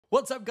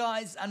What's up,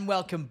 guys, and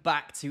welcome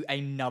back to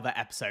another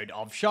episode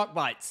of Shark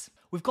Bytes.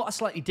 We've got a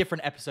slightly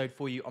different episode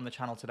for you on the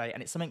channel today,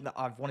 and it's something that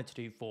I've wanted to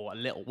do for a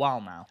little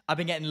while now. I've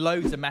been getting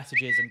loads of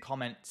messages and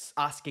comments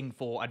asking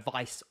for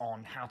advice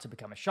on how to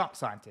become a shark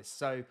scientist,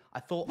 so I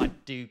thought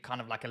I'd do kind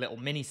of like a little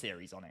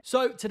mini-series on it.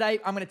 So today,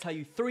 I'm going to tell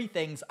you 3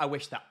 things I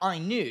wish that I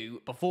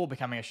knew before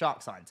becoming a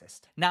shark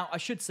scientist. Now, I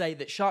should say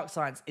that shark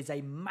science is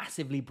a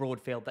massively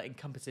broad field that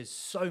encompasses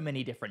so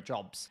many different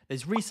jobs.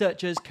 There's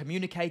researchers,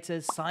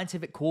 communicators,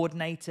 scientific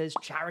coordinators,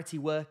 charity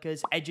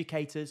workers,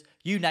 educators,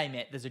 you name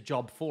it, there's a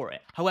job for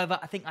it. However,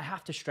 I think I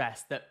have to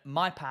stress that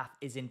my path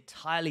is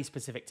entirely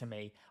specific to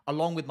me,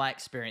 along with my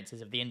experiences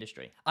of the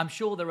industry. I'm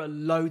sure there are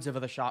loads of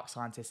other shark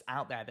scientists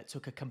out there that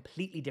took a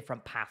completely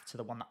different path to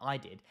the one that I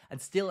did and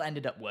still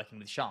ended up working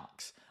with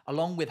sharks,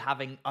 along with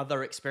having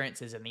other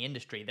experiences in the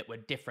industry that were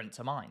different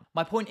to mine.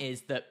 My point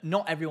is that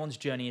not everyone's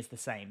journey is the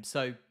same,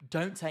 so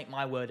don't take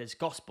my word as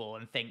gospel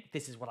and think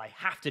this is what I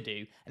have to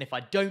do, and if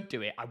I don't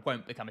do it, I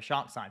won't become a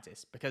shark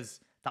scientist,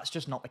 because that's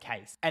just not the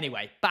case.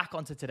 Anyway, back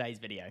onto today's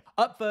video.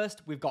 Up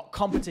first, we've got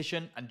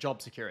competition and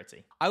job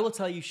security. I will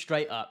tell you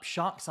straight up,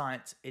 shark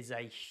science is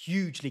a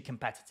hugely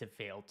competitive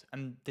field,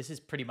 and this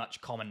is pretty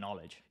much common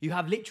knowledge. You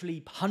have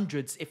literally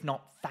hundreds, if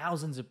not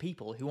thousands of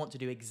people who want to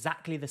do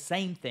exactly the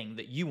same thing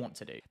that you want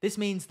to do. This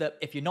means that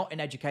if you're not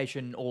in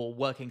education or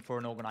working for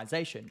an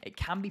organization, it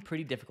can be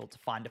pretty difficult to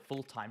find a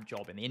full-time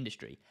job in the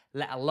industry,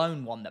 let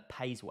alone one that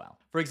pays well.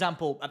 For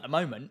example, at the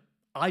moment,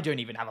 I don't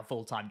even have a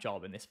full-time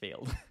job in this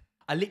field.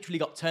 I literally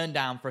got turned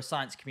down for a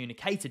science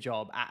communicator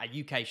job at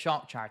a UK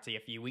shark charity a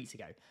few weeks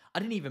ago. I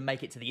didn't even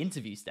make it to the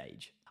interview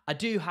stage. I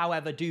do,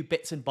 however, do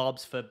bits and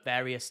bobs for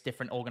various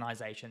different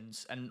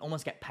organizations and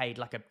almost get paid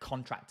like a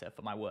contractor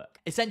for my work.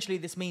 Essentially,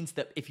 this means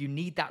that if you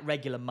need that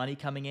regular money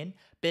coming in,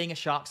 being a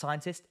shark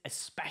scientist,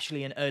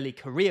 especially an early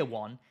career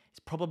one, is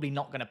probably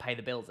not going to pay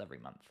the bills every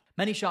month.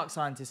 Many shark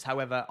scientists,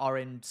 however, are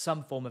in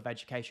some form of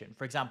education.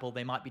 For example,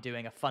 they might be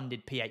doing a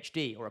funded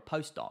PhD or a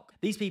postdoc.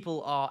 These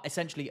people are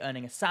essentially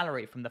earning a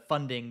salary from the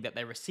funding that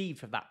they received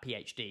for that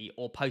PhD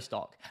or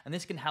postdoc, and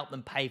this can help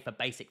them pay for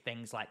basic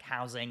things like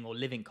housing or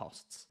living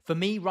costs. For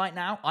me, right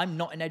now, I'm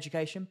not in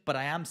education, but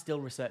I am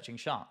still researching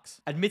sharks.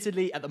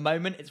 Admittedly, at the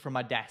moment, it's from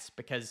my desk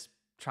because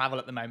travel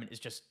at the moment is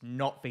just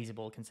not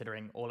feasible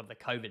considering all of the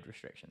COVID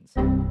restrictions.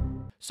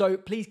 So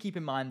please keep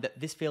in mind that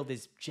this field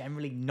is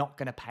generally not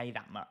going to pay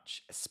that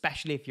much,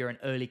 especially if you're an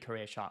early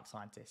career shark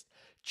scientist.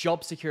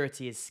 Job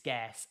security is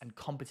scarce and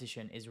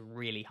competition is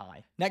really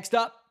high. Next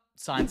up,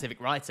 scientific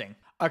writing.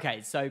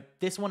 Okay, so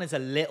this one is a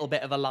little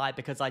bit of a lie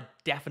because I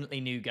definitely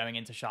knew going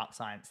into shark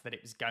science that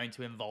it was going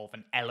to involve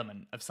an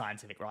element of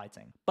scientific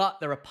writing. But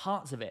there are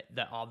parts of it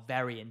that are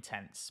very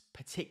intense,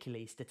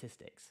 particularly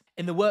statistics.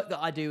 In the work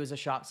that I do as a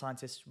shark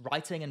scientist,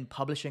 writing and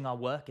publishing our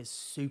work is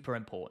super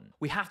important.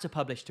 We have to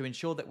publish to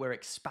ensure that we're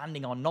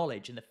expanding our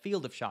knowledge in the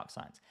field of shark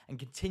science and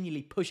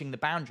continually pushing the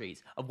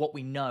boundaries of what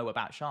we know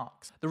about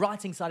sharks. The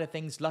writing side of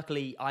things,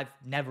 luckily, I've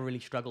never really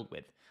struggled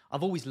with.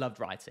 I've always loved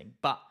writing,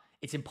 but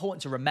it's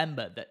important to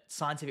remember that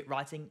scientific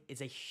writing is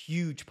a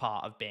huge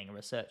part of being a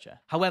researcher.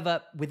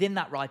 However, within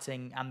that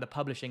writing and the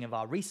publishing of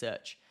our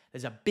research,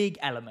 there's a big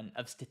element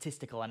of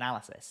statistical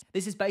analysis.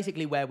 This is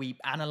basically where we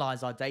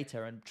analyze our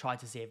data and try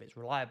to see if it's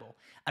reliable,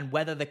 and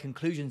whether the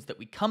conclusions that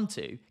we come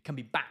to can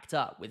be backed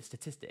up with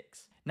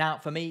statistics. Now,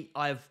 for me,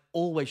 I've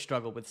always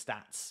struggled with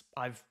stats.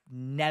 I've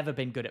never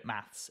been good at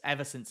maths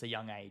ever since a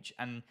young age,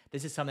 and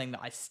this is something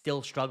that I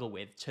still struggle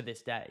with to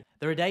this day.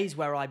 There are days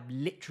where I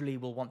literally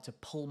will want to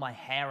pull my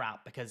hair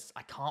out because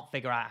I can't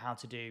figure out how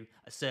to do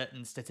a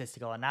certain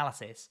statistical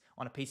analysis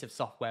on a piece of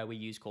software we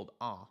use called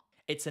R.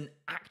 It's an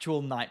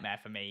actual nightmare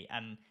for me,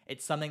 and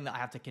it's something that I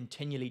have to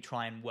continually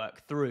try and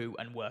work through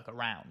and work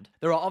around.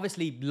 There are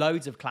obviously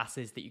loads of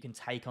classes that you can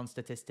take on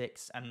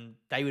statistics, and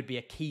they would be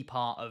a key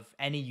part of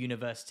any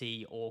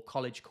university or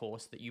college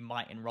course that you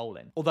might enroll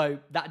in. Although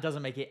that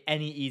doesn't make it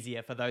any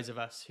easier for those of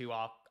us who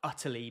are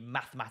utterly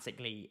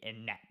mathematically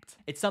inept.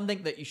 It's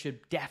something that you should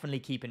definitely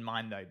keep in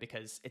mind though,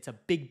 because it's a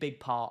big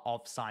part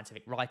of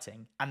scientific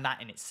writing, and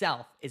that in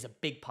itself is a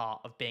big part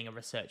of being a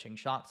researching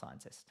shark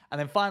scientist. And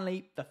then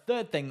finally, the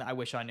third thing that I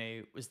wish I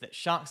knew was that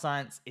shark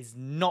science is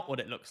not what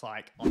it looks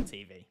like on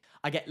TV.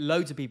 I get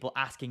loads of people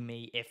asking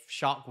me if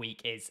Shark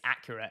Week is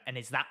accurate and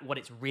is that what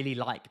it's really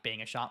like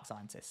being a shark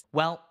scientist?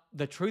 Well,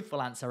 the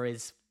truthful answer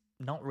is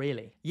not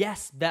really.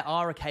 Yes, there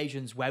are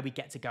occasions where we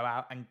get to go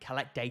out and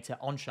collect data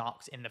on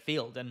sharks in the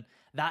field, and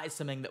that is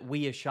something that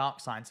we as shark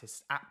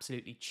scientists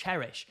absolutely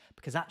cherish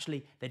because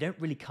actually they don't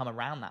really come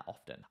around that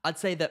often. I'd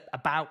say that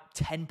about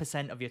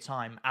 10% of your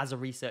time as a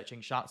researching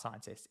shark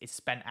scientist is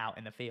spent out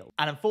in the field.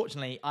 And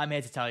unfortunately, I'm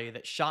here to tell you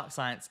that shark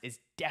science is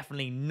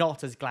definitely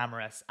not as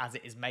glamorous as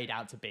it is made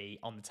out to be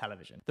on the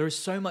television. There is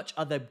so much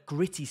other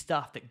gritty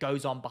stuff that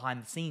goes on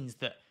behind the scenes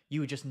that you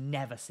would just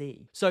never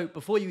see. So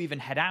before you even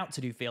head out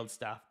to do field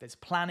stuff, there's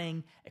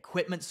planning,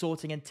 equipment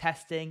sorting and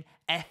testing,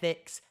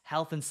 ethics,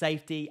 health and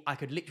safety. I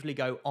could literally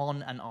go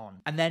on and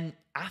on. And then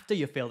after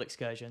your field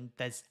excursion,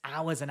 there's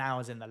hours and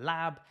hours in the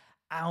lab,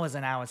 hours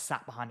and hours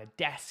sat behind a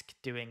desk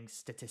doing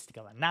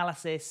statistical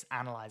analysis,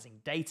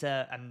 analyzing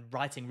data, and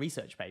writing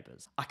research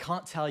papers. I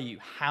can't tell you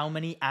how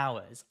many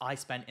hours I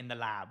spent in the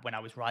lab when I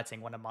was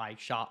writing one of my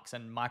sharks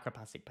and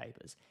microplastic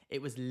papers.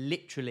 It was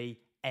literally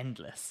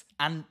endless.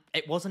 And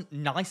it wasn't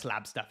nice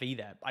lab stuff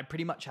either. I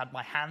pretty much had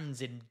my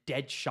hands in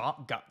dead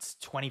shark guts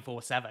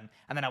 24/7,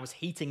 and then I was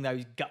heating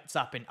those guts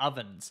up in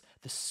ovens.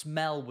 The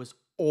smell was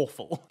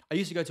awful. I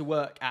used to go to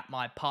work at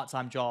my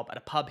part-time job at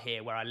a pub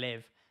here where I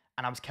live,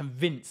 and I was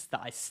convinced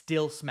that I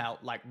still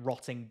smelt like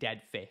rotting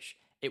dead fish.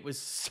 It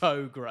was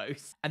so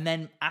gross. And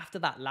then after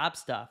that lab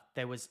stuff,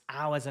 there was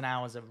hours and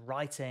hours of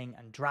writing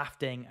and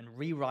drafting and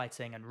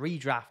rewriting and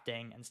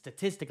redrafting and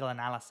statistical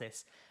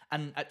analysis.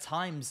 And at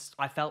times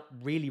I felt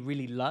really,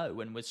 really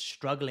low and was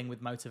struggling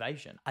with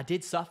motivation. I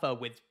did suffer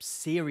with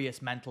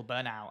serious mental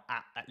burnout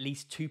at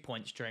least 2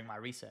 points during my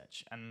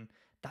research. And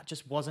that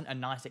just wasn't a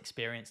nice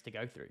experience to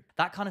go through.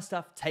 That kind of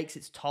stuff takes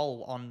its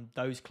toll on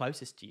those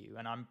closest to you,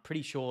 and I'm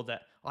pretty sure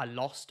that I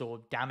lost or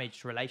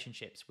damaged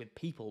relationships with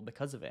people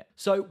because of it.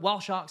 So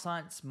while shark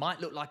science might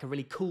look like a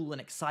really cool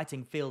and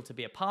exciting field to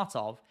be a part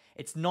of,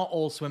 it's not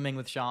all swimming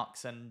with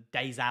sharks and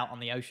days out on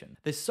the ocean.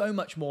 There's so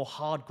much more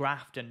hard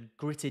graft and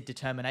gritted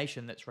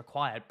determination that's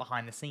required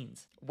behind the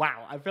scenes.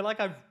 Wow, I feel like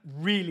I've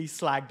really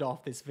slagged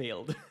off this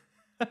field.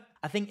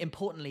 I think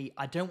importantly,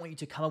 I don't want you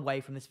to come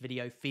away from this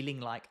video feeling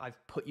like I've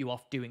put you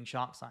off doing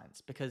shark science,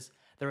 because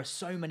there are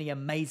so many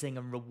amazing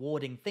and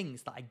rewarding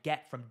things that I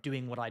get from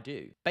doing what I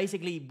do.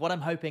 Basically, what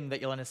I'm hoping that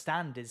you'll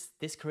understand is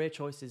this career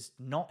choice is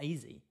not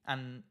easy,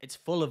 and it's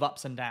full of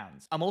ups and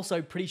downs. I'm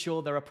also pretty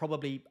sure there are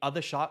probably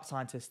other shark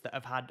scientists that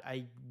have had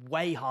a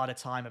way harder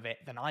time of it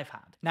than I've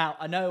had. Now,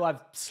 I know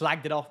I've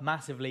slagged it off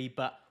massively,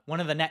 but one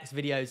of the next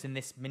videos in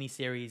this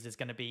mini-series is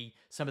going to be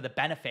some of the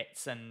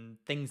benefits and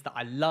things that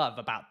I love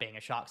about being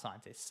a shark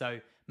scientist.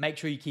 So make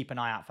sure you keep an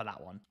eye out for that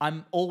one.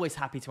 I'm always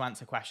happy to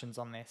answer questions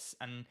on this.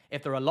 And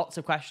if there are lots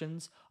of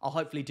questions, I'll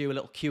hopefully do a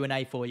little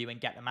Q&A for you and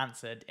get them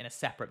answered in a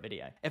separate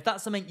video. If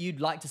that's something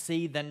you'd like to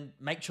see, then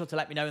make sure to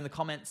let me know in the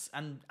comments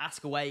and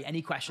ask away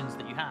any questions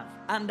that you have.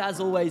 And as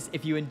always,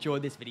 if you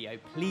enjoyed this video,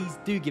 please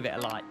do give it a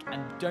like,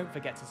 and don't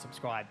forget to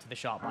subscribe to the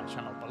Shark Bytes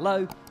channel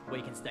below, where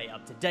you can stay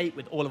up to date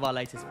with all of our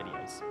latest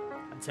videos.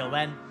 Until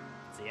then,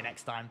 see you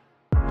next time.